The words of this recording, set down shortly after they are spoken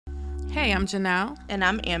Hey, I'm Janelle. And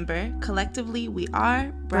I'm Amber. Collectively, we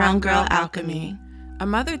are Brown Girl Alchemy. A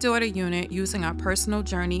mother-daughter unit using our personal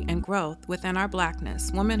journey and growth within our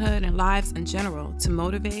Blackness, womanhood, and lives in general to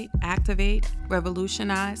motivate, activate,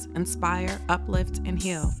 revolutionize, inspire, uplift, and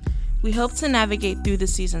heal. We hope to navigate through the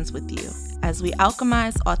seasons with you as we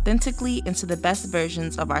alchemize authentically into the best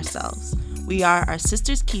versions of ourselves. We are our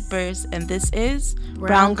sisters' keepers, and this is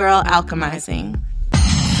Brown Girl Alchemizing.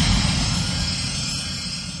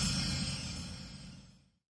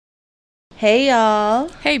 Hey, y'all.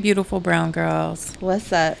 Hey, beautiful brown girls.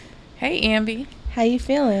 What's up? Hey, Amby. How you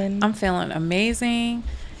feeling? I'm feeling amazing.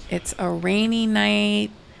 It's a rainy night.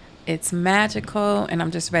 It's magical, and I'm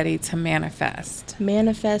just ready to manifest.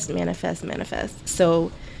 Manifest.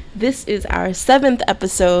 So this is our 7th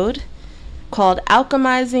episode called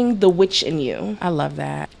Alchemizing the Witch in You. I love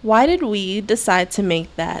that. Why did we decide to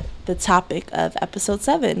make that the topic of episode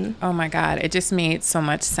 7? Oh my God, it just made so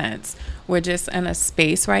much sense. We're just in a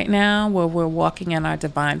space right now where we're walking in our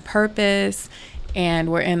divine purpose and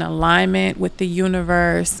we're in alignment with the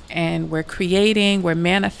universe and we're creating, we're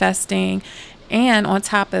manifesting. And on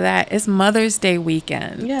top of that, it's Mother's Day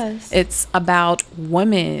weekend. Yes. It's about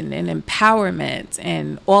women and empowerment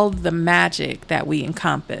and all of the magic that we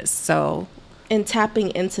encompass. And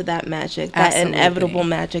tapping into that magic, that Absolutely. inevitable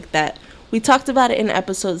magic that we talked about it in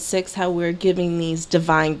episode 6, how we're giving these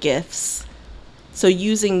divine gifts. So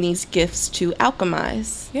using these gifts to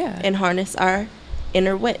alchemize and harness our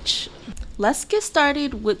inner witch. Let's get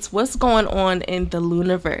started with what's going on in the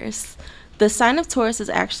Luniverse. The sign of Taurus is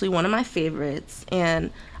actually one of my favorites,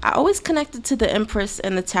 and I always connected to the Empress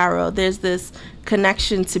and the Tarot. There's this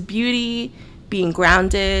connection to beauty, being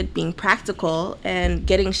grounded, being practical, and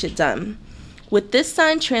getting shit done. With this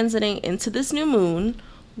sign transiting into this new moon,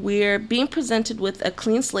 we're being presented with a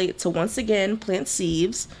clean slate to once again plant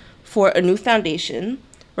seeds for a new foundation,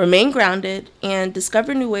 remain grounded, and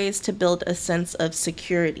discover new ways to build a sense of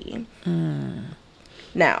security.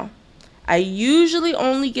 Now, I usually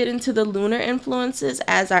only get into the lunar influences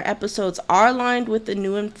as our episodes are aligned with the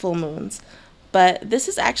new and full moons, but this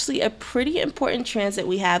is actually a pretty important transit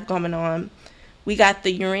we have going on. We got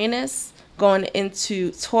the Uranus going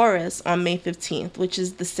into Taurus on May 15th, which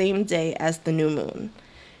is the same day as the new moon.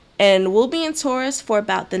 And we'll be in Taurus for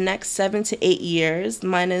about the next 7 to 8 years,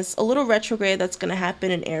 minus a little retrograde that's going to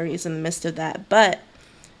happen in Aries in the midst of that. But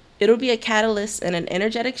it'll be a catalyst and an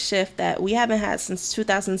energetic shift that we haven't had since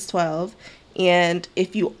 2012. And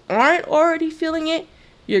if you aren't already feeling it,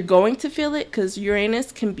 you're going to feel it because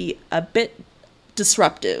Uranus can be a bit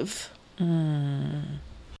disruptive.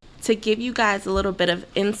 To give you guys a little bit of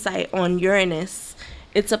insight on Uranus,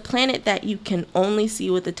 it's a planet that you can only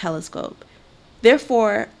see with a telescope.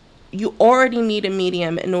 Therefore, you already need a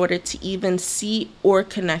medium in order to even see or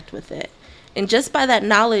connect with it. And just by that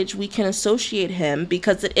knowledge, we can associate him,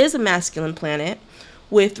 because it is a masculine planet,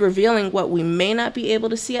 with revealing what we may not be able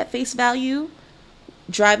to see at face value,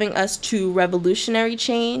 driving us to revolutionary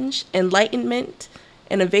change, enlightenment,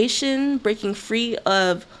 innovation, breaking free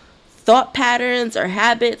of thought patterns or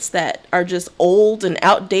habits that are just old and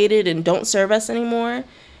outdated and don't serve us anymore,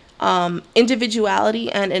 individuality,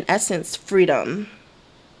 and in essence, freedom.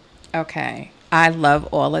 Okay. I love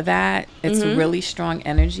all of that. It's really strong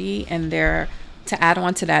energy. And to add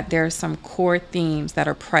on to that, there are some core themes that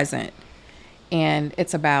are present. And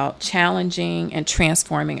it's about challenging and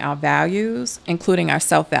transforming our values, including our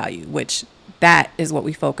self-value, which that is what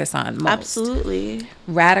we focus on most. Absolutely.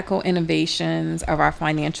 Radical innovations of our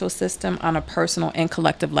financial system on a personal and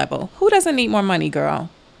collective level. Who doesn't need more money, girl?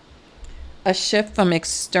 A shift from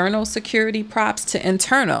external security props to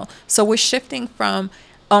internal. So we're shifting from,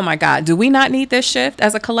 oh my God, do we not need this shift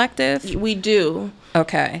as a collective? We do.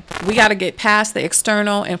 Okay. We got to get past the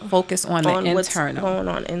external and focus on the internal. What's going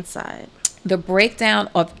on inside. The breakdown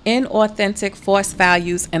of inauthentic false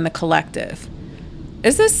values in the collective.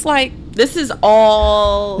 Is this This is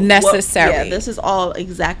all necessary? This is all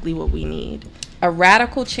exactly what we need. A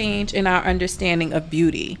radical change in our understanding of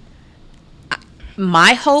beauty.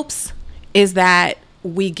 My hopes is that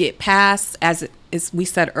we get past, as we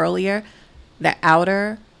said earlier, the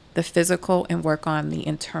outer, the physical, and work on the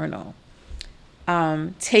internal.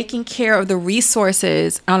 Taking care of the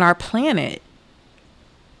resources on our planet.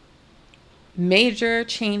 Major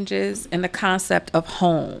changes in the concept of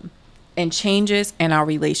home and changes in our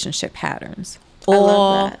relationship patterns.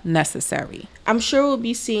 All necessary. I'm sure we'll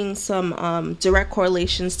be seeing some direct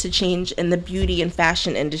correlations to change in the beauty and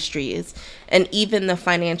fashion industries and even the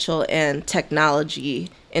financial and technology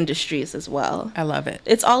industries as well. I love it.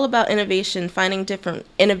 It's all about innovation, finding different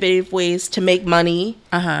innovative ways to make money,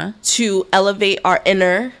 to elevate our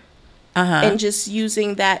inner, and just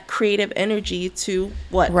using that creative energy to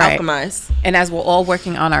alchemize. And as we're all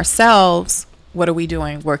working on ourselves, what are we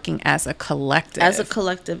doing? Working as a collective. As a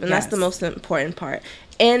collective, and that's the most important part.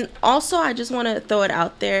 And also, I just want to throw it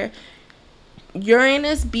out there.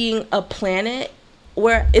 Uranus being a planet,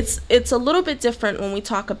 where it's a little bit different when we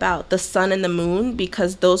talk about the sun and the moon,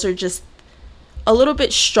 because those are just a little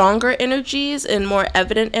bit stronger energies and more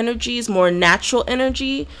evident energies, more natural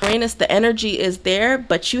energy. Uranus, the energy is there,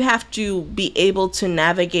 but you have to be able to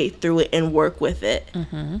navigate through it and work with it.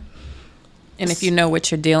 Mm-hmm. And if you know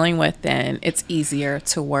what you're dealing with, then it's easier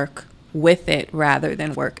to work with it rather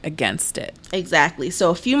than work against it. Exactly. So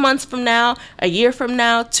a few months from now, a year from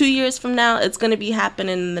now, 2 years from now, it's going to be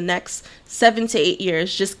happening in the next 7 to 8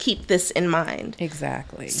 years. Just keep this in mind.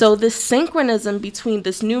 Exactly. So this synchronism between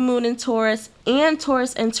this new moon in Taurus and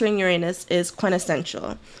Taurus entering Uranus is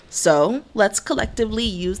quintessential. So let's collectively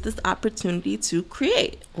use this opportunity to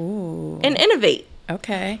create and innovate.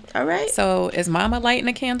 Okay. All right. So is Mama lighting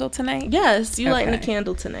a candle tonight? Yes, you lighting a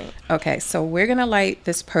candle tonight. Okay, so we're going to light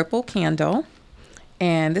this purple candle.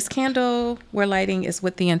 And this candle we're lighting is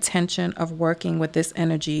with the intention of working with this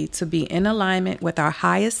energy to be in alignment with our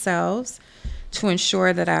highest selves, to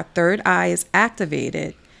ensure that our third eye is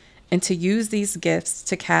activated, and to use these gifts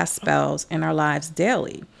to cast spells in our lives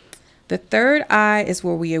daily. The third eye is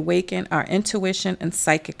where we awaken our intuition and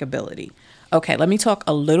psychic ability. Okay, let me talk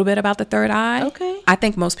a little bit about the third eye. Okay. I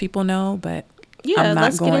think most people know, but I'm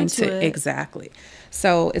not going to. Exactly.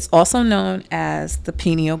 So it's also known as the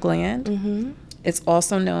pineal gland. Mm-hmm. It's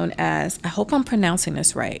also known as, I hope I'm pronouncing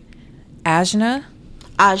this right, Ajna.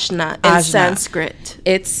 Ajna in Sanskrit.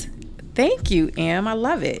 Thank you, Am. I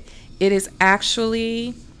love it. It is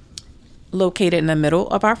actually located in the middle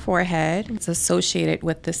of our forehead. It's associated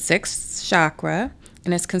with the sixth chakra,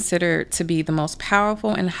 and it's considered to be the most powerful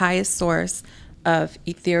and highest source of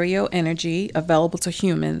ethereal energy available to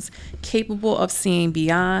humans, capable of seeing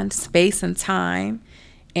beyond space and time,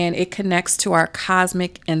 and it connects to our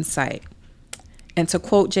cosmic insight. And to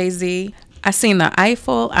quote Jay-Z, I seen the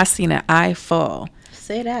Eiffel, I seen an eye full.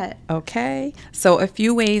 Say that. Okay. So a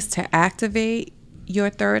few ways to activate your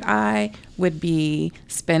third eye would be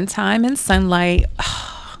spend time in sunlight.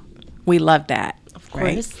 Oh, we love that. Of course.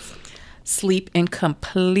 Right? Sleep in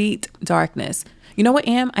complete darkness. You know what,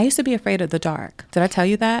 Am? I used to be afraid of the dark. Did I tell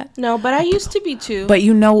you that? No, but I used to be too. But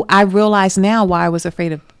I realize now why I was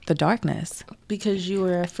afraid of the darkness. Because you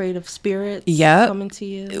were afraid of spirits coming to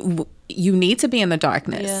you. You need to be in the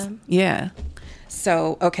darkness. Yeah.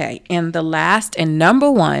 So, okay. And the last and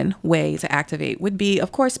number one way to activate would be,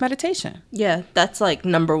 of course, meditation. Yeah, that's like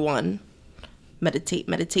number one. Meditate,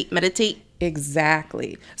 meditate, meditate.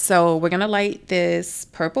 Exactly. So we're going to light this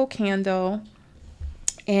purple candle.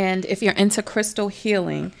 And if you're into crystal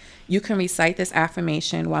healing, you can recite this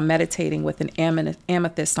affirmation while meditating with an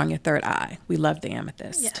amethyst on your third eye. We love the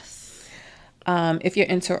amethyst. Yes. If you're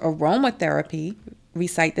into aromatherapy,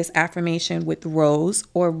 recite this affirmation with rose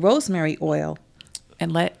or rosemary oil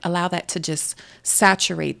and allow that to just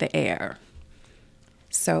saturate the air.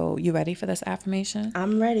 So you ready for this affirmation?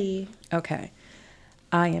 I'm ready. Okay.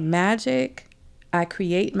 I am magic. I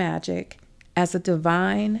create magic. As a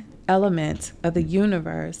divine element of the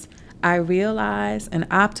universe, I realize and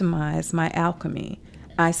optimize my alchemy.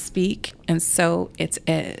 I speak, and so it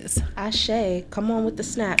is. Ashe, come on with the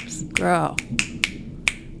snaps. Girl,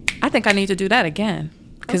 I think I need to do that again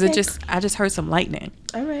because I just heard some lightning.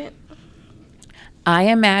 All right. I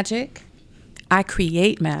am magic. I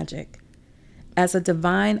create magic. As a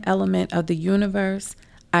divine element of the universe,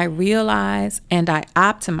 I realize and I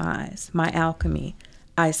optimize my alchemy.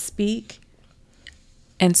 I speak,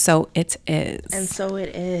 and so it is. And so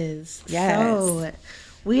it is. Yes. So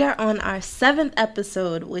we are on our 7th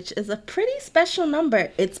episode, which is a pretty special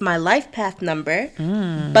number. It's my life path number,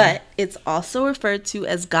 but it's also referred to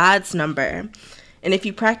as God's number. And if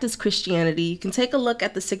you practice Christianity, you can take a look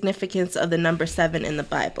at the significance of the number 7 in the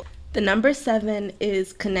Bible. The number 7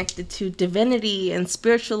 is connected to divinity and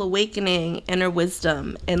spiritual awakening, inner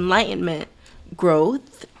wisdom, enlightenment,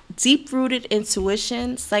 growth, deep-rooted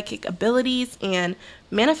intuition, psychic abilities, and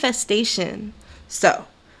manifestation. So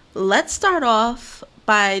let's start off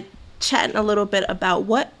by chatting a little bit about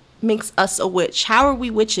what makes us a witch. How are we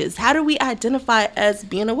witches? How do we identify as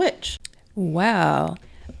being a witch? Well,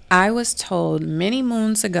 I was told many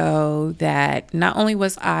moons ago that not only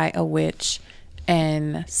was I a witch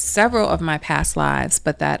in several of my past lives,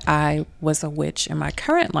 but that I was a witch in my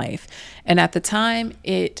current life. And at the time,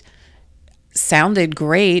 sounded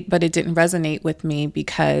great, but it didn't resonate with me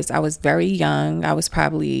because I was very young. I was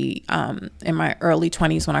probably in my early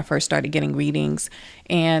 20s when I first started getting readings,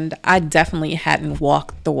 and I definitely hadn't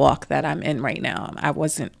walked the walk that I'm in right now. I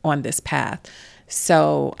wasn't on this path.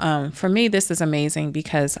 So for me, this is amazing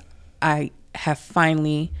because I have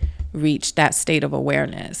finally reached that state of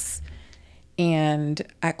awareness. And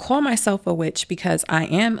I call myself a witch because I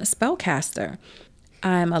am a spellcaster.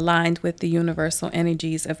 I'm aligned with the universal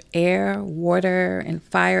energies of air, water, and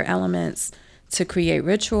fire elements to create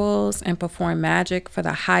rituals and perform magic for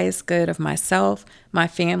the highest good of myself, my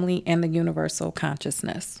family, and the universal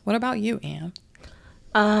consciousness. What about you, Anne?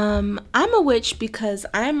 I'm a witch because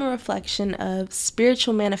I'm a reflection of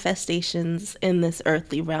spiritual manifestations in this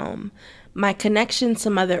earthly realm. My connection to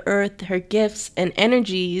Mother Earth, her gifts and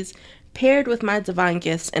energies, paired with my divine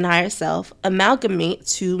gifts and higher self, amalgamate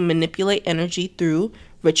to manipulate energy through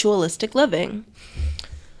ritualistic living.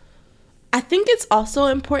 I think it's also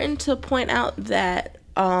important to point out that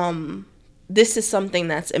this is something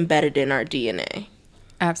that's embedded in our DNA.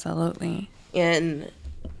 Absolutely. And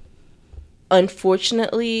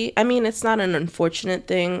unfortunately, I mean, it's not an unfortunate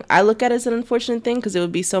thing. I look at it as an unfortunate thing because it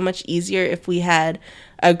would be so much easier if we had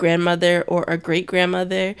a grandmother or a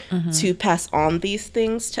great-grandmother to pass on these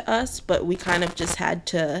things to us, but we kind of just had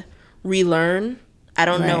to relearn. I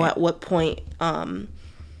don't know at what point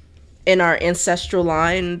in our ancestral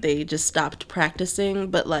line they just stopped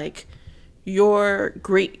practicing, but like your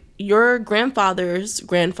grandfather's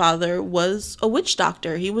grandfather was a witch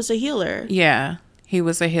doctor. He was a healer. Yeah, he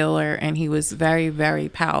was a healer, and he was very, very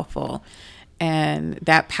powerful. And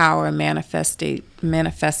that power manifested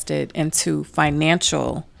into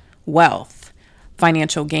financial wealth,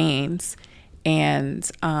 financial gains.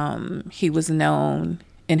 And he was known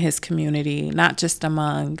in his community, not just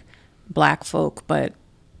among Black folk, but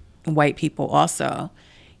white people also.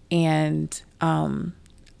 And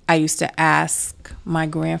I used to ask my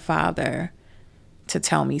grandfather to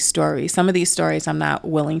tell me stories. Some of these stories I'm not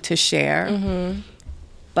willing to share,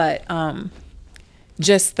 but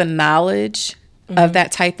just the knowledge of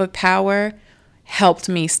that type of power helped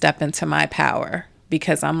me step into my power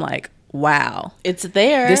because I'm like, wow, it's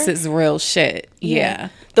there. This is real shit. Yeah.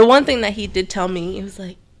 The one thing that he did tell me, he was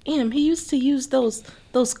like, he used to use those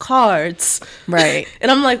cards. Right. And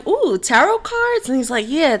I'm like, ooh, tarot cards? And he's like,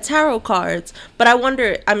 yeah, tarot cards. But I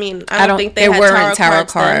wonder, I mean, I don't think they had tarot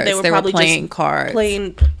cards. They were probably playing just cards.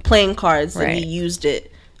 Playing cards, right. And he used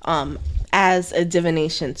it as a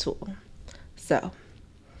divination tool. So,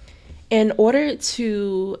 in order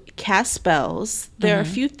to cast spells, there are a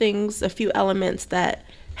few elements that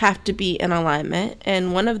have to be in alignment.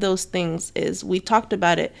 And one of those things is, we talked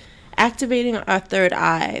about it, activating our third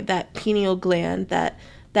eye, that pineal gland, that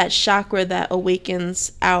chakra that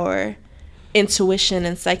awakens our intuition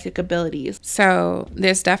and psychic abilities. So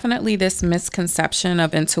there's definitely this misconception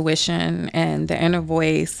of intuition and the inner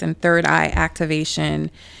voice and third eye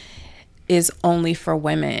activation is only for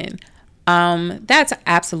women. That's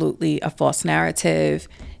absolutely a false narrative.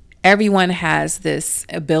 Everyone has this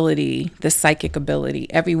ability, this psychic ability.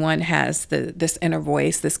 Everyone has this inner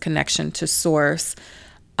voice, this connection to source.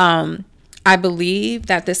 I believe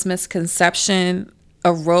that this misconception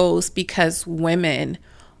arose because women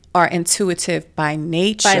are intuitive by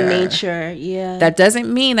nature. By nature, yeah. That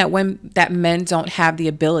doesn't mean that men don't have the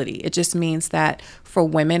ability. It just means that for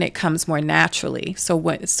women it comes more naturally. So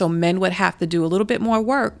men would have to do a little bit more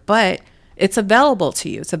work, but it's available to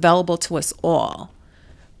you. It's available to us all.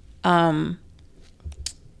 The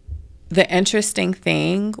interesting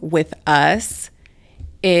thing with us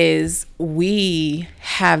is we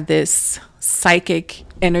have this psychic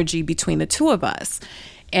energy between the two of us.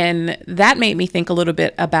 And that made me think a little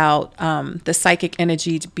bit about the psychic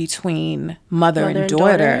energy between mother and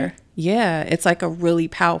daughter. Yeah, it's like a really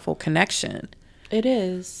powerful connection. It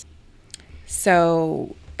is.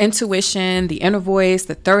 So intuition, the inner voice,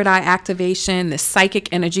 the third eye activation, the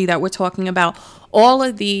psychic energy that we're talking about, all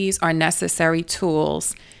of these are necessary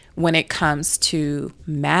tools when it comes to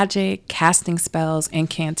magic, casting spells,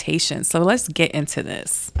 incantations. So let's get into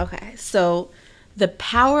this. Okay, so the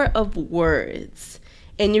power of words.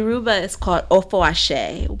 In Yoruba, it's called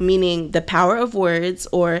Ofoashe, meaning the power of words,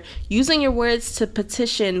 or using your words to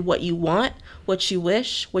petition what you want, what you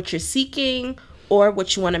wish, what you're seeking, or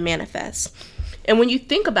what you want to manifest. And when you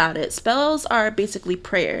think about it, spells are basically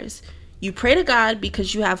prayers. You pray to God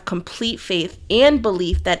because you have complete faith and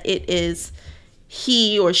belief that it is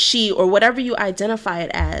he or she or whatever you identify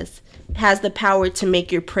it as has the power to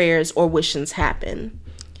make your prayers or wishes happen.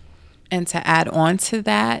 And to add on to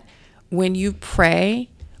that, when you pray,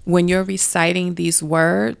 when you're reciting these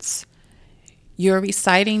words, you're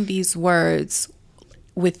reciting these words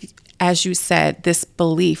with, as you said, this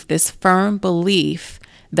belief, this firm belief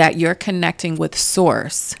that you're connecting with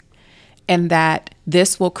source and that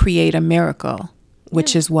this will create a miracle,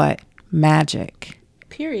 which is what? Magic.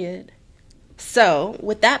 Period. So,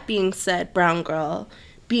 with that being said, Brown Girl,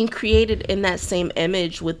 being created in that same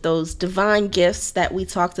image with those divine gifts that we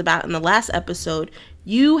talked about in the last episode,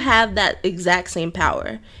 you have that exact same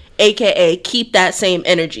power, aka keep that same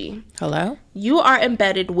energy. Hello? You are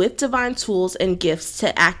embedded with divine tools and gifts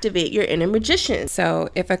to activate your inner magician. So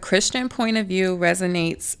if a Christian point of view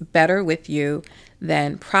resonates better with you,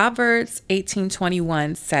 then Proverbs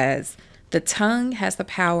 18:21 says, "The tongue has the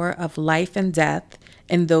power of life and death,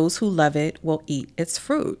 and those who love it will eat its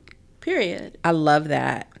fruit." Period. I love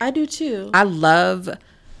that. I do too. I love,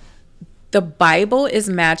 the Bible is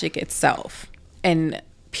magic itself, and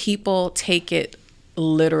people take it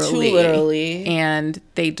literally. Too literally. And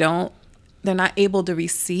they're not able to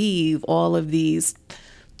receive all of these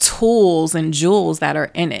tools and jewels that are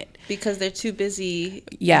in it. Because they're too busy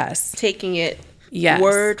taking it yes.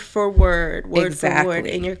 word for word, exactly. for word,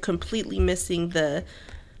 and you're completely missing the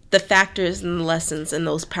factors and the lessons in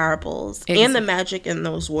those parables and the magic in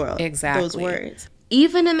those those words.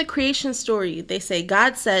 Even in the creation story, they say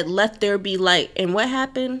God said, "Let there be light." And what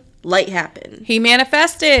happened? Light happened. He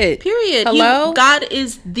manifested. Period. Hello? God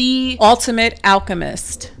is the ultimate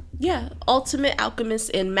alchemist. Yeah, ultimate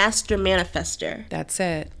alchemist and master manifester. That's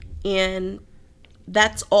it. And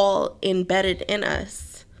that's all embedded in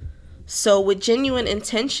us. So with genuine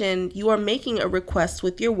intention, you are making a request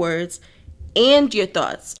with your words and your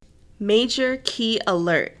thoughts. Major key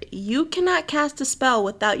alert. You cannot cast a spell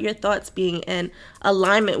without your thoughts being in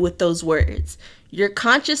alignment with those words. Your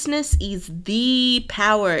consciousness is the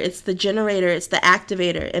power. It's the generator. It's the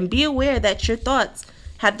activator. And be aware that your thoughts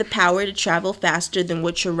have the power to travel faster than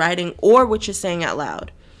what you're writing or what you're saying out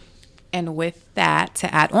loud. And with that,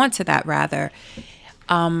 to add on to that rather,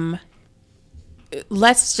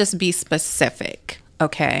 let's just be specific,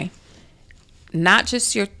 okay? Not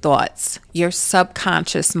just your thoughts, your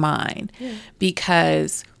subconscious mind. Yeah.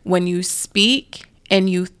 Because when you speak and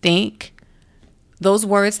you think, those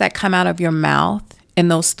words that come out of your mouth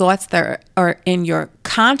and those thoughts that are in your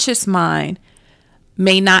conscious mind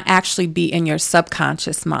may not actually be in your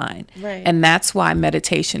subconscious mind. Right. And that's why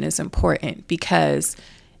meditation is important, because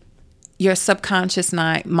your subconscious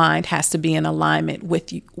mind has to be in alignment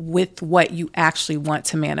with what you actually want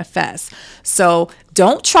to manifest. So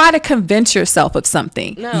don't try to convince yourself of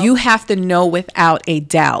something. No. You have to know without a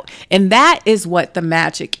doubt. And that is what the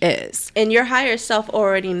magic is. And your higher self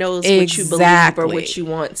already knows what you believe or what you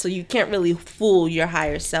want. So you can't really fool your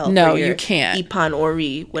higher self. No, or your you can't. Ipan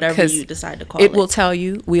Ori, whatever you decide to call it. It will tell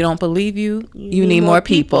you, we don't believe you. You need more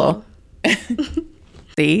people.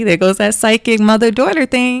 See, there goes that psychic mother-daughter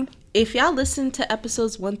thing. If y'all listen to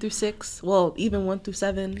episodes 1 through 6, well, even 1 through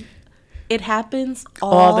 7, it happens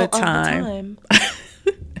all the time.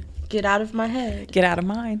 Get out of my head. Get out of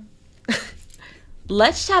mine.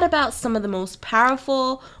 Let's chat about some of the most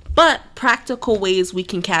powerful but practical ways we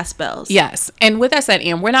can cast spells. Yes. And with that said,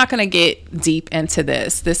 Anne, we're not going to get deep into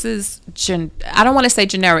this. This is, I don't want to say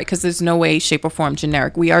generic because there's no way, shape, or form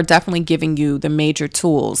generic. We are definitely giving you the major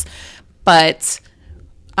tools. But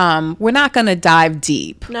we're not going to dive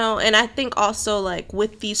deep. No, and I think also, like,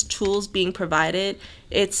 with these tools being provided,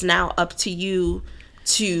 it's now up to you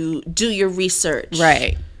to do your research.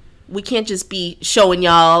 Right. We can't just be showing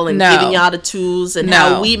y'all and giving y'all the tools and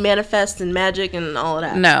how we manifest and magic and all of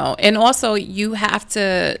that. No. And also, you have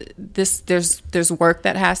to, there's work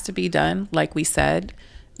that has to be done, like we said.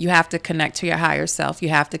 You have to connect to your higher self. You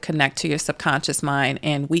have to connect to your subconscious mind.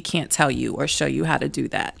 And we can't tell you or show you how to do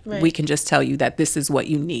that. Right. We can just tell you that this is what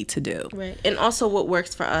you need to do. Right. And also what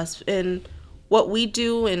works for us. And what we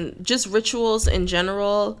do and just rituals in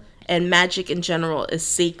general and magic in general is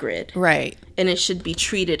sacred. Right. And it should be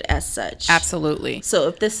treated as such. Absolutely. So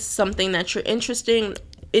if this is something that you're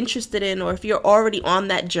interested in, or if you're already on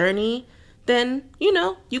that journey, then,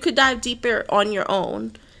 you could dive deeper on your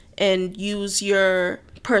own and use your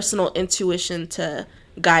personal intuition to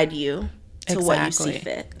guide you to what you see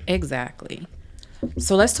fit. Exactly.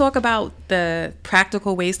 So let's talk about the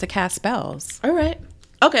practical ways to cast spells. All right.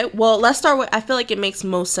 Okay, well, let's start with, I feel like it makes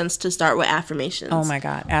most sense to start with affirmations. Oh my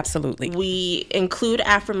God, absolutely. We include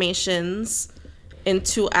affirmations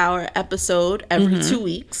into our episode every 2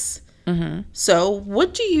 weeks. Mm-hmm. So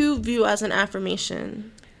what do you view as an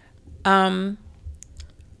affirmation?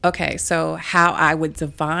 Okay, so how I would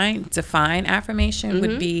define affirmation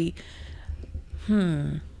would be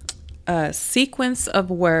a sequence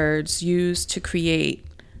of words used to create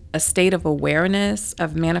a state of awareness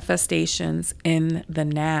of manifestations in the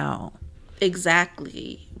now.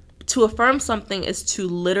 Exactly. To affirm something is to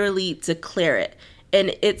literally declare it.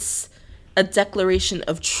 And it's a declaration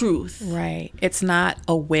of truth. Right. It's not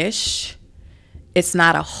a wish. It's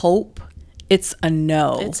not a hope. It's a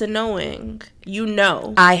know. It's a knowing. You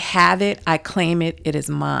know. I have it. I claim it. It is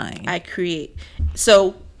mine. I create.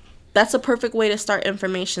 So that's a perfect way to start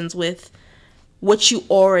affirmations, with what you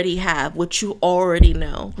already have, what you already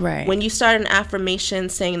know. Right. When you start an affirmation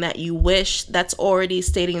saying that you wish, that's already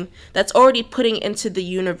putting into the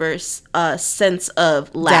universe a sense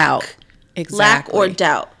of lack. Doubt. Exactly. Lack or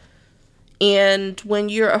doubt. And when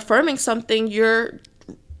you're affirming something, you're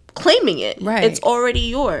claiming it. Right. It's already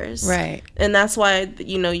yours. Right. And that's why,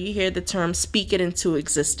 you hear the term speak it into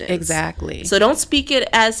existence. Exactly. So don't speak it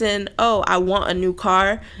as in, oh, I want a new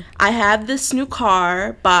car. I have this new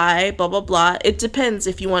car by blah, blah, blah. It depends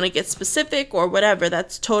if you want to get specific or whatever.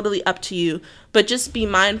 That's totally up to you. But just be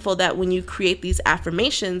mindful that when you create these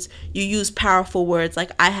affirmations, you use powerful words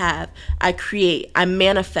like I have, I create, I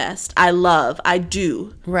manifest, I love, I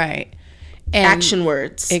do. Right. And action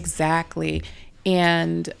words. Exactly.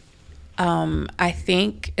 And I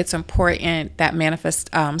think it's important that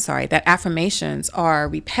that affirmations are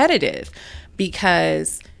repetitive,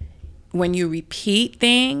 because when you repeat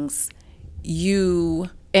things,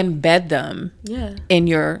 you embed them in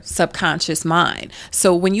your subconscious mind.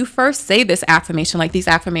 So when you first say this affirmation, like these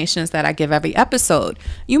affirmations that I give every episode,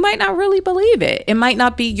 you might not really believe it. It might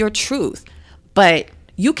not be your truth, but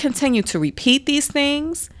you continue to repeat these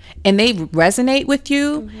things and they resonate with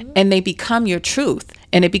you, and they become your truth,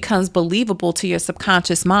 and it becomes believable to your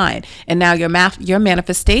subconscious mind. And now your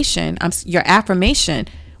manifestation, your affirmation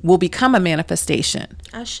will become a manifestation.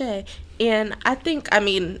 Ashe. And I think,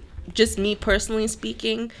 just me personally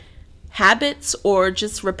speaking, habits or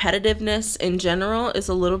just repetitiveness in general is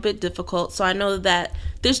a little bit difficult. So I know that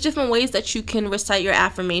there's different ways that you can recite your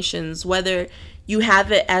affirmations, whether you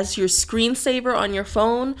have it as your screensaver on your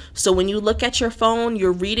phone. So when you look at your phone,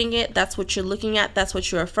 you're reading it. That's what you're looking at. That's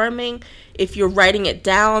what you're affirming. If you're writing it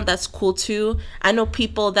down, that's cool too. I know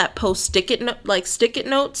people that post stick-it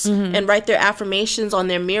notes and write their affirmations on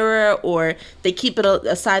their mirror, or they keep it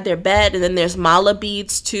aside their bed. And then there's mala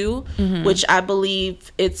beads too, which I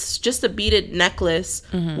believe it's just a beaded necklace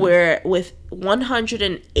where with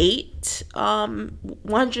 108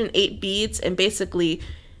 beads, and basically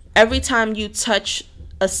every time you touch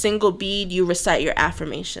a single bead, you recite your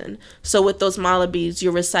affirmation. So with those mala beads,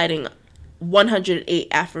 you're reciting 108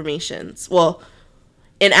 affirmations. Well,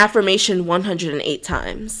 an affirmation 108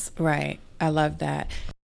 times. Right. I love that.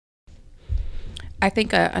 I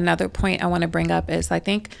think another point I want to bring up is, I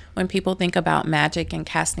think when people think about magic and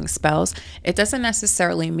casting spells, it doesn't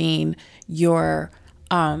necessarily mean you're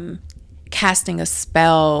casting a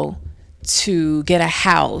spell to get a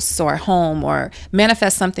house or a home or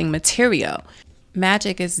manifest something material.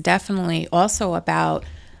 Magic is definitely also about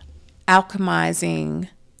alchemizing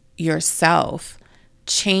yourself,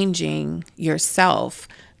 changing yourself,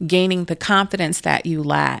 gaining the confidence that you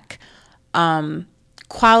lack,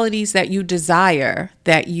 qualities that you desire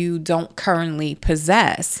that you don't currently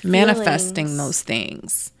possess, manifesting those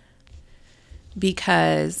things.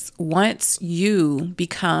 Because once you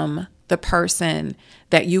become the person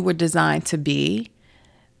that you were designed to be,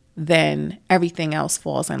 then everything else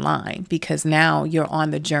falls in line, because now you're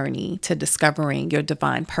on the journey to discovering your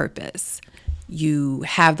divine purpose. You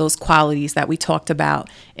have those qualities that we talked about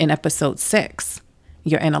in episode 6.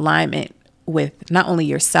 You're in alignment with not only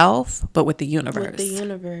yourself, but with the universe. With the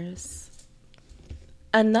universe.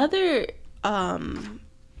 Another,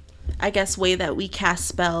 way that we cast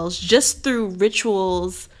spells just through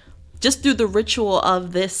rituals, just through the ritual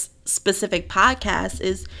of this specific podcast,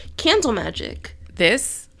 is candle magic.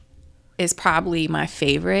 This is probably my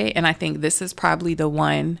favorite, and I think this is probably the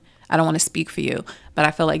one, I don't want to speak for you, but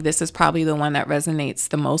I feel like this is probably the one that resonates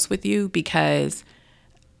the most with you, because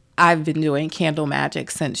I've been doing candle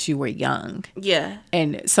magic since you were young. Yeah.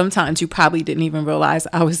 And sometimes you probably didn't even realize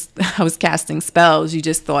I was casting spells. You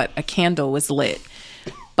just thought a candle was lit.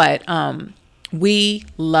 But we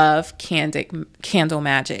love candle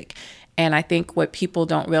magic. And I think what people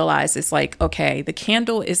don't realize is, like, okay, the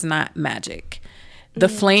candle is not magic. The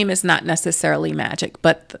flame is not necessarily magic,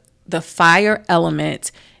 but the fire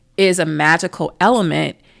element is a magical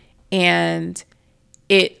element, and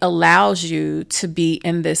it allows you to be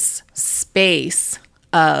in this space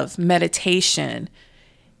of meditation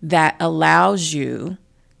that allows you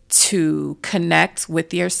to connect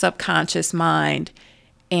with your subconscious mind,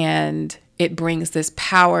 and it brings this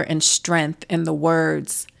power and strength in the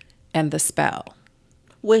words and the spell.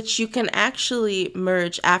 which you can actually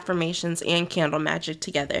merge affirmations and candle magic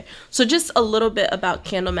together. So just a little bit about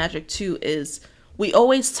candle magic too is we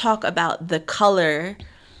always talk about the color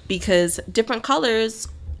because different colors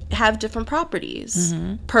have different properties.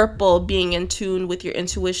 Purple being in tune with your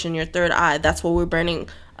intuition, your third eye. That's what we're burning.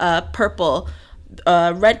 Purple.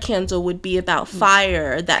 Red candle would be about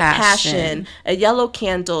fire, that passion. A yellow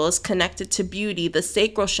candle is connected to beauty, the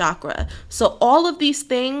sacral chakra. So all of these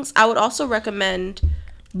things, I would also recommend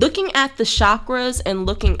looking at the chakras and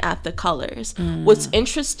looking at the colors. What's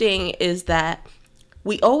interesting is that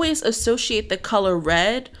we always associate the color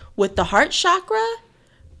red with the heart chakra,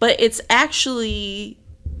 but it's actually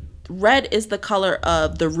red is the color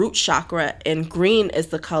of the root chakra and green is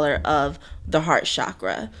the color of the heart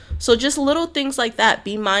chakra. So just little things like that.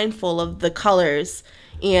 Be mindful of the colors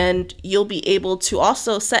and you'll be able to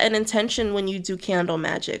also set an intention when you do candle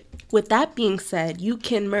magic. With that being said, you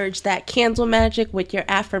can merge that candle magic with your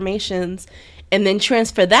affirmations and then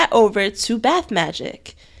transfer that over to bath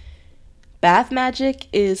magic. Bath magic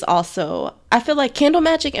is also, I feel like candle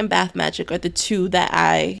magic and bath magic are the two that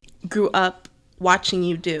I grew up watching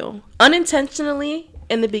you do unintentionally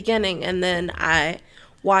in the beginning, and then I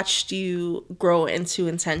watched you grow into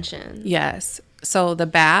intention. Yes. So the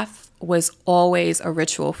bath was always a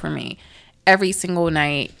ritual for me. Every single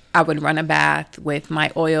night I would run a bath with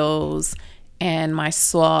my oils and my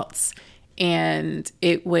salts, and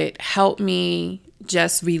it would help me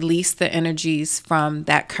just release the energies from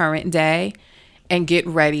that current day and get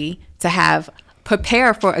ready to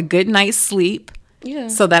prepare for a good night's sleep. Yeah.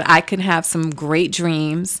 So that I can have some great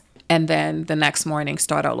dreams and then the next morning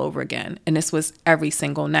start all over again. And this was every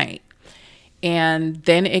single night. And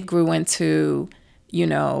then it grew into,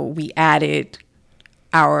 we added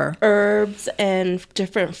our herbs and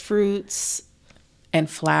different fruits. And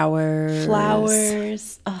flowers.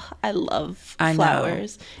 Oh, I love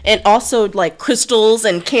flowers. And also like crystals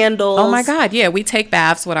and candles. Oh my God. Yeah. We take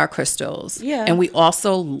baths with our crystals. Yeah. And we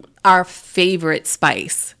also, our favorite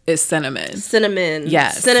spice is cinnamon.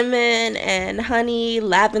 Yes. Cinnamon and honey,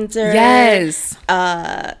 lavender. Yes.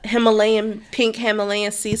 Pink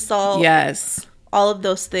Himalayan sea salt. Yes. All of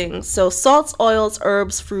those things. So salts, oils,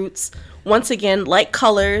 herbs, fruits, once again, like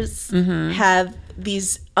colors, have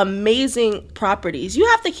these amazing properties. You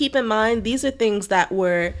have to keep in mind these are things that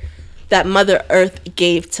Mother Earth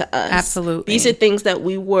gave to us. Absolutely. These are things that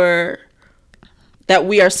we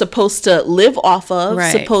are supposed to live off of,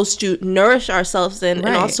 supposed to nourish ourselves in,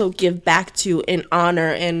 and also give back to in honor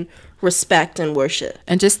and respect and worship.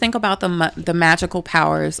 And just think about the magical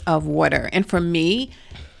powers of water. And for me,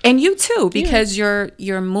 and you too, because your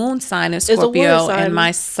moon sign is Scorpio and my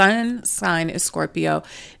sun sign is Scorpio.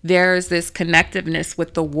 There's this connectiveness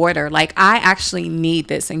with the water. Like I actually need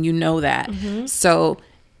this, and you know that. So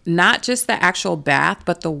not just the actual bath,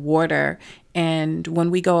 but the water. And when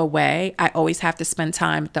we go away, I always have to spend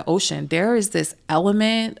time at the ocean. There is this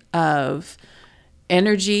element of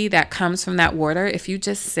energy that comes from that water. If you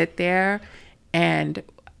just sit there and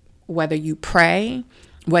whether you pray,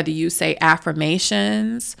 whether you say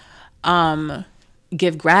affirmations,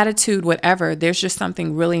 give gratitude, whatever, there's just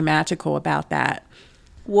something really magical about that.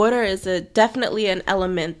 Water is definitely an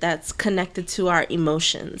element that's connected to our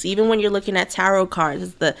emotions. Even when you're looking at tarot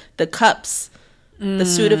cards, the cups, the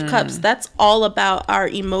suit of cups, that's all about our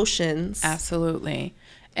emotions. Absolutely.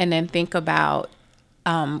 And then think about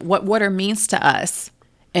what water means to us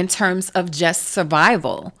in terms of just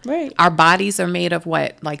survival. Right. Our bodies are made of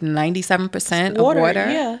what, like 97% of water?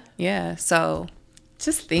 Yeah. Yeah. So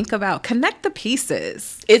just connect the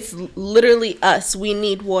pieces. It's literally us. We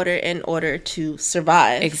need water in order to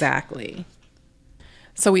survive. Exactly.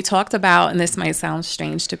 So we talked about, and this might sound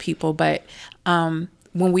strange to people, but when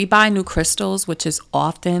we buy new crystals, which is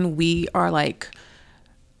often, we are like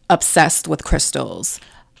obsessed with crystals.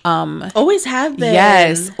 Always have been.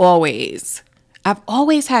 Yes, always. I've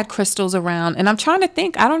always had crystals around, and I'm trying to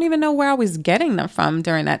think. I don't even know where I was getting them from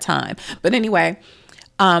during that time. But anyway,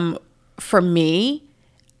 for me,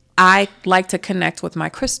 I like to connect with my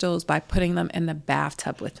crystals by putting them in the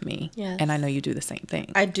bathtub with me. Yes. And I know you do the same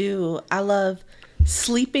thing. I do. I love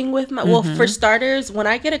sleeping with my well, for starters, when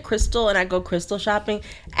I get a crystal and I go crystal shopping,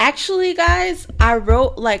 actually guys, I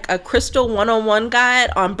wrote like a crystal 101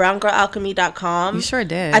 guide on browngirlalchemy.com. You sure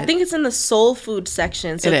did. I think it's in the soul food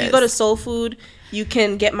section. So if you go to soul food, you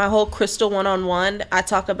can get my whole crystal 101. I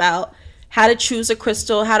talk about how to choose a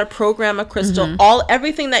crystal, how to program a crystal,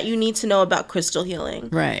 everything that you need to know about crystal healing.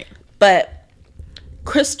 Right. But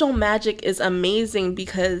crystal magic is amazing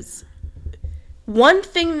because one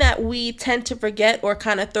thing that we tend to forget or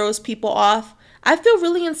kind of throws people off, I feel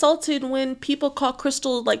really insulted when people call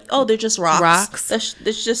crystal like, oh, they're just rocks.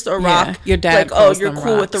 That's just a rock. Your dad like, oh, you're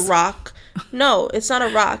cool rocks. with the rock. No, it's not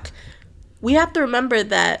a rock. We have to remember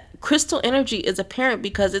that crystal energy is apparent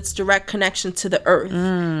because it's direct connection to the earth.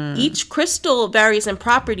 Each crystal varies in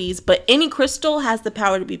properties, but any crystal has the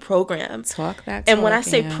power to be programmed. And when I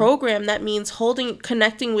say program, that means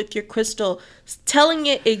connecting with your crystal, telling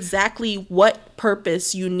it exactly what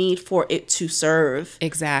purpose you need for it to serve.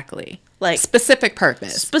 Exactly. Like specific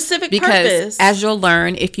purpose. Because as you'll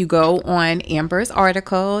learn if you go on Amber's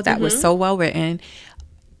article that was so well written,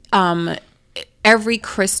 every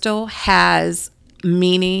crystal has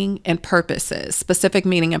meaning and purposes, specific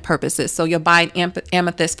meaning and purposes. So you'll buy an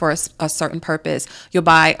amethyst for a certain purpose. You'll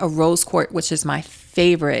buy a rose quartz, which is my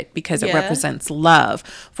favorite because it represents love,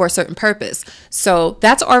 for a certain purpose. So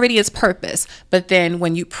that's already its purpose. But then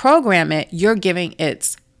when you program it, you're giving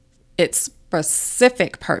its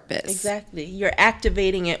specific purpose. Exactly. You're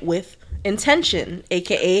activating it with intention,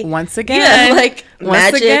 aka once again,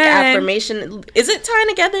 magic, affirmation. Is it tying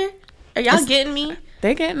together? Are y'all getting me?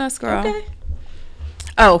 They getting us, girl. Okay.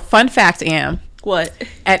 Oh, fun fact, Am. What?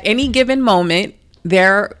 At any given moment,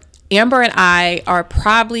 Amber and I are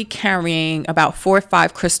probably carrying about 4 or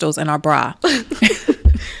 5 crystals in our bra.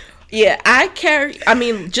 Yeah,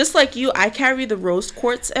 just like you, I carry the rose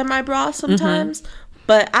quartz in my bra sometimes.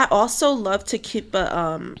 But I also love to keep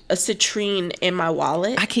a citrine in my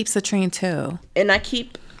wallet. I keep citrine too. And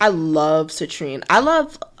I love citrine. I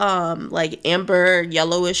love like amber,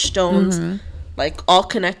 yellowish stones. Like all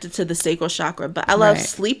connected to the sacral chakra, but I love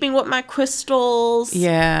sleeping with my crystals.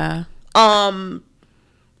 Yeah. Look,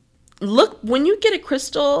 when you get a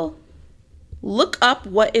crystal, look up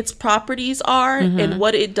what its properties are and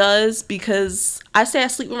what it does, because I say I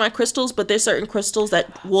sleep with my crystals, but there's certain crystals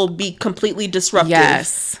that will be completely disruptive.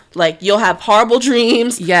 Yes. Like you'll have horrible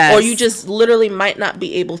dreams. Yes. Or you just literally might not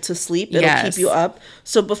be able to sleep. It'll keep you up.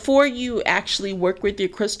 So before you actually work with your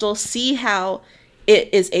crystal, see how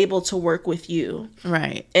it is able to work with you.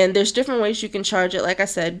 Right. And there's different ways you can charge it. Like I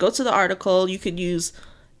said, go to the article. You could use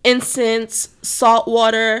incense, salt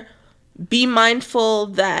water. Be mindful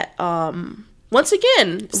that, once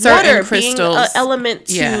again, certain water crystals, being an element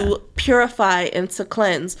to purify and to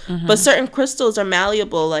cleanse. But certain crystals are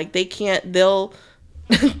malleable. Like they'll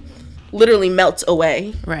literally melt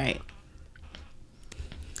away. Right.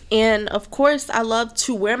 And of course, I love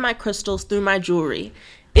to wear my crystals through my jewelry.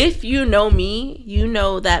 If you know me, you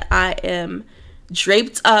know that I am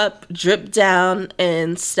draped up, dripped down,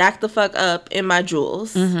 and stacked the fuck up in my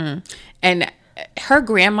jewels. And her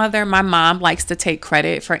grandmother, my mom, likes to take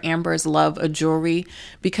credit for Amber's love of jewelry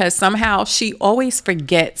because somehow she always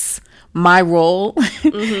forgets my role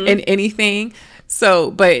in anything.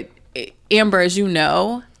 So, but Amber, as you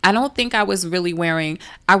know, I don't think I was really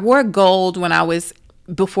I wore gold when I was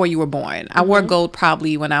before you were born. I wore gold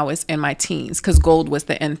probably when I was in my teens because gold was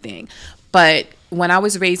the end thing. But when I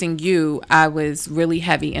was raising you, I was really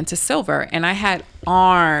heavy into silver, and I had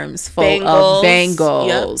arms full of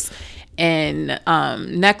bangles and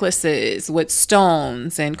necklaces with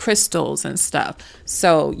stones and crystals and stuff.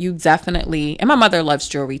 So you definitely, and my mother loves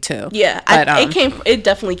jewelry too. Yeah, but, it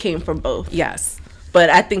definitely came from both. Yes. But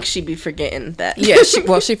I think she'd be forgetting that. Yeah,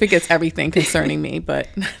 she forgets everything concerning me, but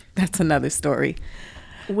that's another story.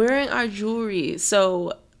 Wearing our jewelry.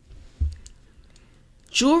 So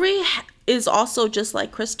jewelry is also just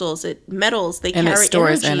like crystals. Metals, they carry energy. And it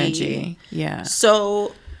stores energy. Yeah.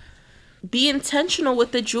 So be intentional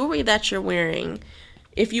with the jewelry that you're wearing.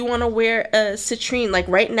 If you want to wear a citrine, like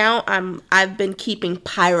right now, I've been keeping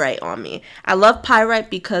pyrite on me. I love pyrite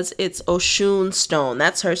because it's Oshun stone.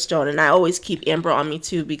 That's her stone, and I always keep amber on me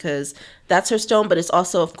too because that's her stone. But it's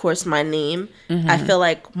also, of course, my name. I feel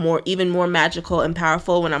like even more magical and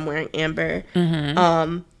powerful when I'm wearing amber.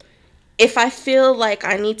 If I feel like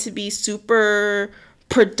I need to be super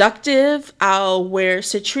productive, I'll wear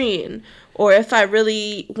citrine. Or if I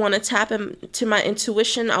really want to tap into my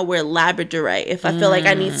intuition, I'll wear labradorite. If I feel like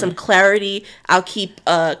I need some clarity, I'll keep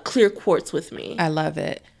clear quartz with me. I love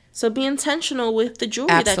it. So be intentional with the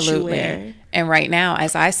jewelry that you wear. And right now,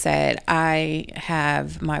 as I said, I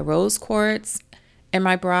have my rose quartz in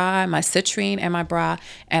my bra, my citrine in my bra,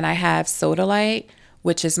 and I have sodalite,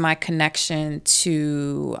 which is my connection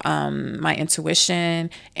to my intuition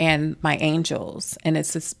and my angels. And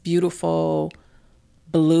it's this beautiful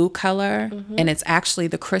blue color, and it's actually,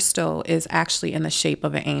 the crystal is actually in the shape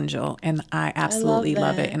of an angel, and I absolutely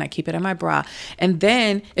love it, and I keep it in my bra. And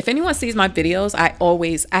then if anyone sees my videos,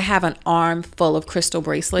 I have an arm full of crystal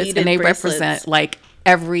bracelets, and they represent like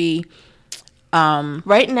every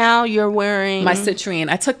right now you're wearing my citrine.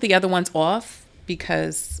 I took the other ones off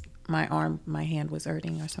because my hand was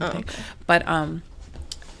hurting or something. Oh, okay. But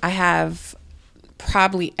I have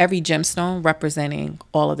probably every gemstone representing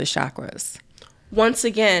all of the chakras. Once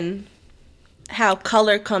again, how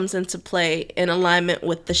color comes into play in alignment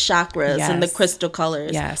with the chakras and the crystal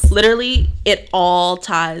colors. Yes. Literally, it all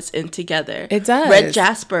ties in together. It does. Red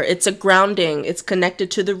jasper, it's a grounding. It's connected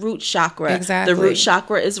to the root chakra. Exactly. The root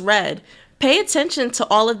chakra is red. Pay attention to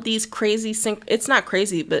all of these crazy it's not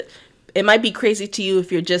crazy, but it might be crazy to you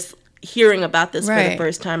if you're just hearing about this for the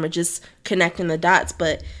first time or just connecting the dots,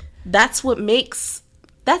 but that's what makes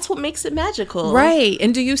it magical. Right.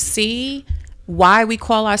 And do you see why we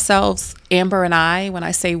call ourselves, Amber and I, when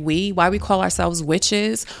I say why we call ourselves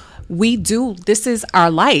witches? This is our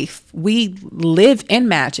life. We live in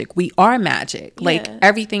magic. We are magic. Yeah. Like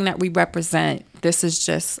everything that we represent, this is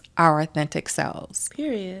just our authentic selves.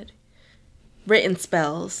 Period. Written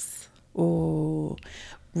spells. Ooh.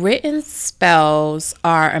 Written spells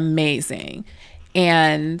are amazing.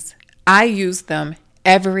 And I use them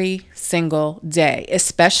every single day,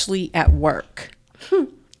 especially at work.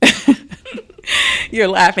 You're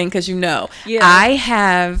laughing because you know. Yeah. I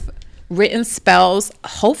have written spells.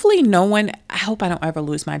 Hopefully I hope I don't ever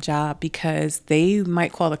lose my job because they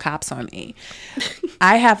might call the cops on me.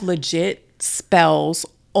 I have legit spells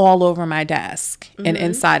all over my desk and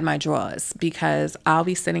inside my drawers because I'll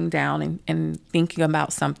be sitting down and thinking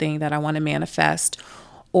about something that I want to manifest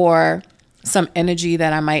or some energy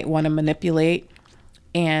that I might want to manipulate,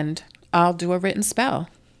 and I'll do a written spell.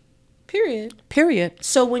 Period.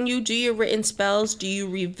 So when you do your written spells, do you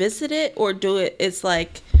revisit it or it's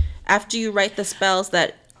like after you write the spells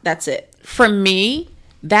that's it? For me,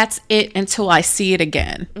 that's it until I see it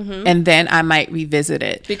again. Mm-hmm. And then I might revisit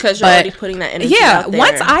it. Because you're already putting that energy out there.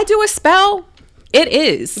 Once I do a spell, it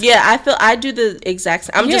is. Yeah, I do the exact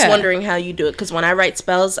same. I'm just wondering how you do it. Because when I write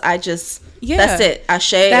spells, that's it.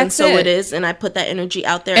 Ashe, and so it is. And I put that energy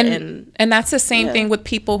out there. And that's the same thing with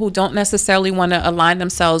people who don't necessarily want to align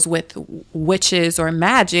themselves with witches or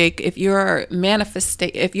magic. If you're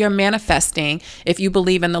manifesting, if you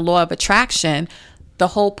believe in the law of attraction, the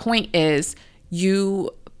whole point is you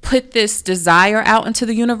put this desire out into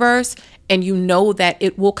the universe and you know that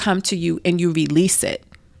it will come to you and you release it.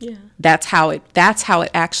 Yeah. That's how it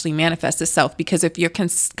actually manifests itself, because if you're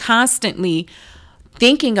constantly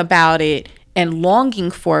thinking about it and longing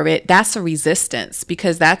for it, that's a resistance,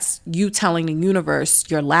 because that's you telling the universe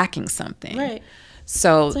you're lacking something. Right.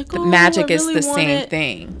 So like, magic is the same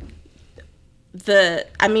thing.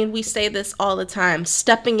 We say this all the time,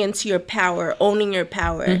 stepping into your power, owning your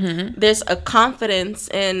power. Mm-hmm. There's a confidence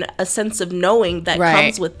and a sense of knowing that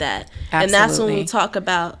comes with that. Absolutely. And that's when we talk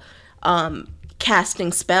about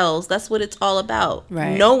casting spells. That's what it's all about.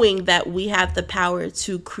 Right. Knowing that we have the power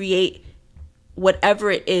to create whatever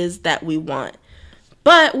it is that we want.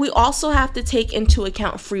 But we also have to take into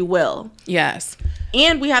account free will. Yes.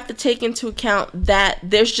 And we have to take into account that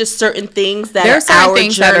there's just certain things that are our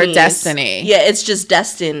journeys. That are destiny. Yeah, it's just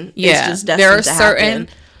destined. Yeah. It's just destined there are to certain happen.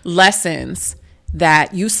 Lessons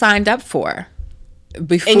that you signed up for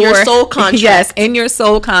before. In your soul contract. Yes, in your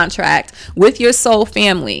soul contract with your soul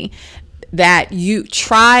family, that you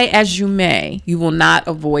try as you may, you will not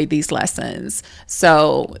avoid these lessons.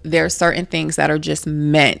 So there are certain things that are just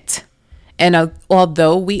meant. And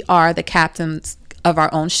although we are the captains of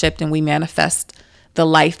our own ship and we manifest the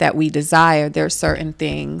life that we desire, there are certain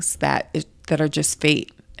things that are just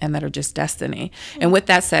fate and that are just destiny. Mm-hmm. And with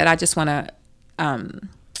that said, I just want to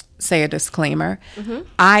say a disclaimer. Mm-hmm.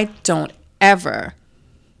 I don't ever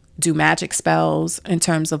do magic spells in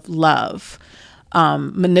terms of love,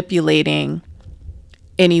 manipulating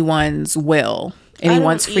anyone's will,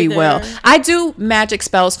 anyone's free will. I do magic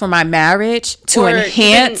spells for my marriage to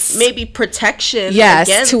enhance, maybe protection.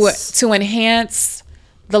 Yes, to enhance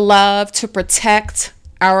the love, to protect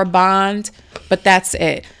our bond, but that's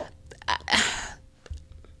it.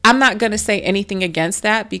 I'm not going to say anything against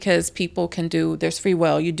that, because people can there's free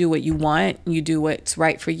will. You do what you want. You do what's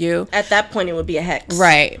right for you. At that point, it would be a hex.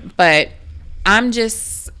 Right. But I'm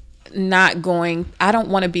just I don't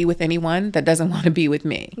want to be with anyone that doesn't want to be with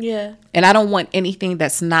me. Yeah. And I don't want anything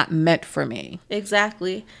that's not meant for me.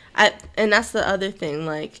 Exactly. And that's the other thing.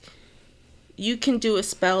 Like, you can do a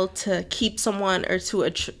spell to keep someone or to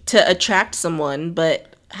attract someone,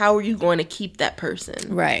 but how are you going to keep that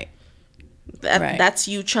person? Right. That's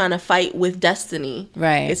you trying to fight with destiny.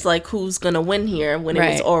 Right. It's like, who's going to win here when it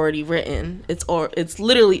was already written? It's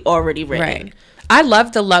literally already written. Right. I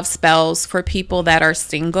love the love spells for people that are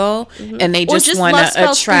single, mm-hmm. and they just want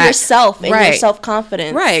to attract yourself and your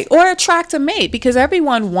self-confidence. Right. Or attract a mate, because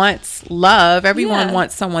everyone wants love. Everyone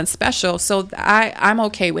wants someone special. So I'm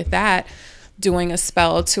okay with that. doing a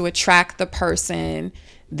spell to attract the person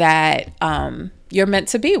that you're meant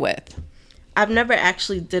to be with. I've never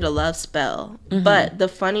actually did a love spell, but the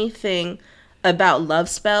funny thing about love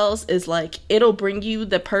spells is like it'll bring you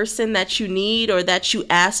the person that you need or that you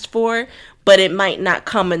asked for, but it might not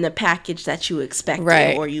come in the package that you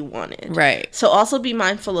expected or you wanted. Right. So also be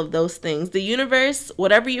mindful of those things. The universe,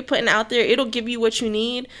 whatever you're putting out there, it'll give you what you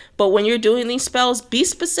need. But when you're doing these spells, be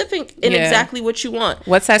specific in exactly what you want.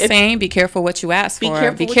 What's that saying? Be careful what you ask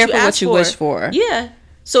for. Be careful what you wish for. Yeah.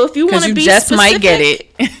 So if you want to be just specific, might get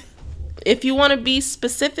it. If you want to be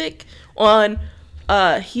specific on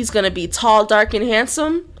he's going to be tall, dark, and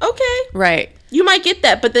handsome, okay. Right. You might get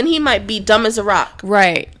that, but then he might be dumb as a rock.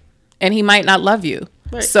 Right. And he might not love you.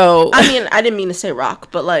 Right. So I mean, I didn't mean to say rock,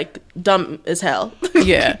 but like dumb as hell.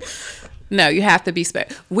 Yeah. No, you have to be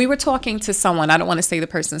we were talking to someone, I don't want to say the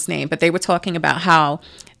person's name, but they were talking about how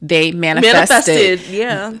they manifested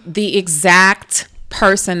the exact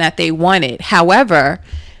person that they wanted. However,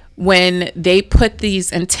 when they put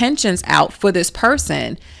these intentions out for this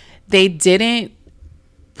person, they didn't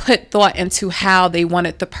put thought into how they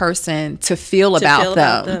wanted the person to feel about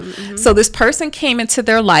them. Mm-hmm. So this person came into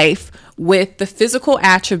their life with the physical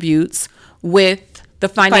attributes, with the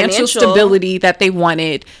financial stability that they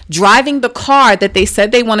wanted, driving the car that they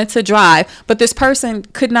said they wanted to drive, but this person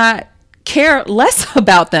could not care less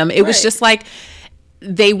about them. It was just like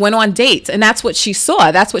they went on dates, and that's what she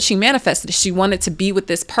saw. That's what she manifested. She wanted to be with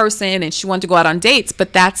this person and she wanted to go out on dates,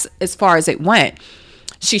 but that's as far as it went.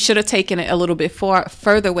 She should have taken it a little bit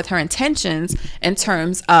further with her intentions in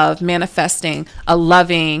terms of manifesting a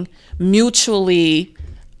loving, mutually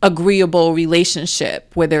agreeable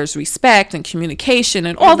relationship where there's respect and communication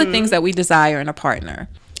and all the things that we desire in a partner.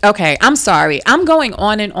 Okay, I'm sorry. I'm going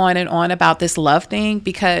on and on and on about this love thing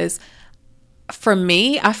because for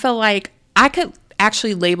me, I feel like I could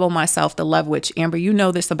actually label myself the love witch. Amber, you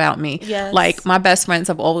know this about me. Yes. Like my best friends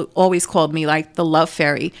have always called me like the love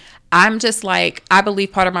fairy. I'm just like, I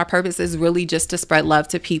believe part of my purpose is really just to spread love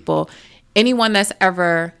to people. Anyone that's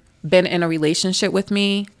ever been in a relationship with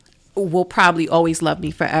me will probably always love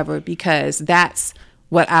me forever because that's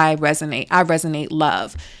what I resonate. I resonate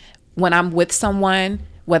love. When I'm with someone,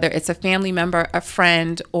 whether it's a family member, a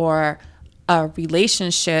friend, or a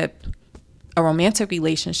relationship, a romantic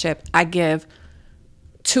relationship, I give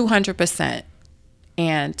 200%.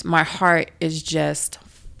 And my heart is just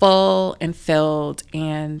full and filled,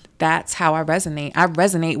 and that's how I resonate. I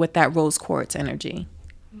resonate with that rose quartz energy.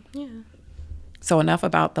 Yeah. So enough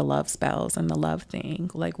about the love spells and the love thing.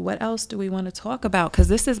 Like, what else do we want to talk about? Because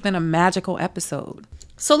this has been a magical episode.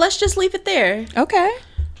 So let's just leave it there. Okay.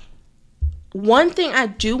 One thing I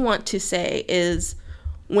do want to say is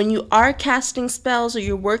when you are casting spells or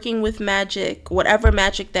you're working with magic, whatever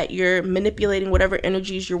magic that you're manipulating, whatever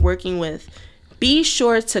energies you're working with, be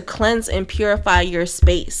sure to cleanse and purify your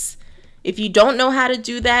space. If you don't know how to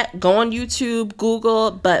do that, go on YouTube, Google.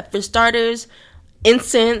 But for starters,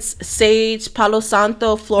 incense, sage, Palo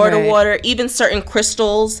Santo, Florida water, even certain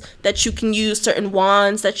crystals that you can use, certain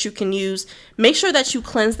wands that you can use, make sure that you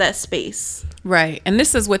cleanse that space. Right. And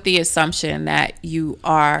this is with the assumption that you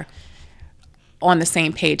are on the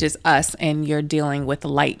same page as us and you're dealing with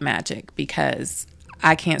light magic, because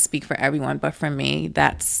I can't speak for everyone, but for me,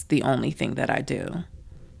 that's the only thing that I do.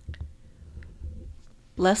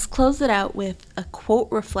 Let's close it out with a quote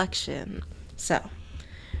reflection. So,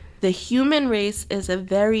 the human race is a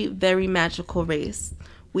very, very magical race.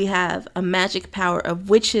 We have a magic power of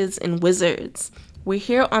witches and wizards. We're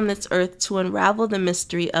here on this earth to unravel the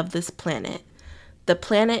mystery of this planet. The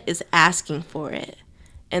planet is asking for it.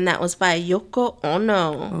 And that was by Yoko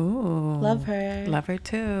Ono. Ooh, love her. Love her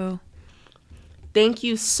too. Thank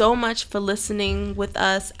you so much for listening with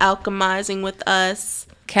us, alchemizing with us.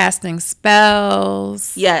 Casting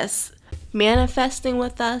spells. Yes. Manifesting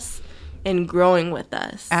with us and growing with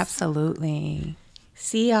us. Absolutely.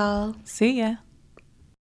 See y'all. See ya.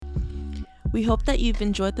 We hope that you've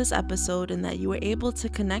enjoyed this episode and that you were able to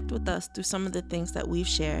connect with us through some of the things that we've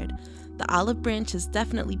shared. The olive branch has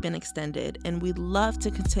definitely been extended, and we'd love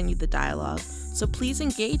to continue the dialogue. So please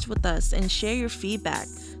engage with us and share your feedback,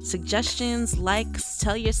 suggestions, likes,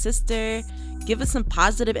 tell your sister, give us some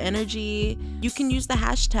positive energy. You can use the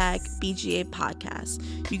hashtag BGA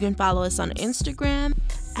Podcast. You can follow us on Instagram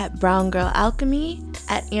at Brown Girl Alchemy,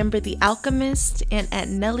 at Amber the Alchemist, and at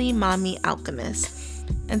Nelly Mommy Alchemist.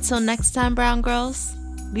 Until next time, Brown Girls,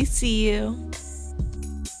 we see you.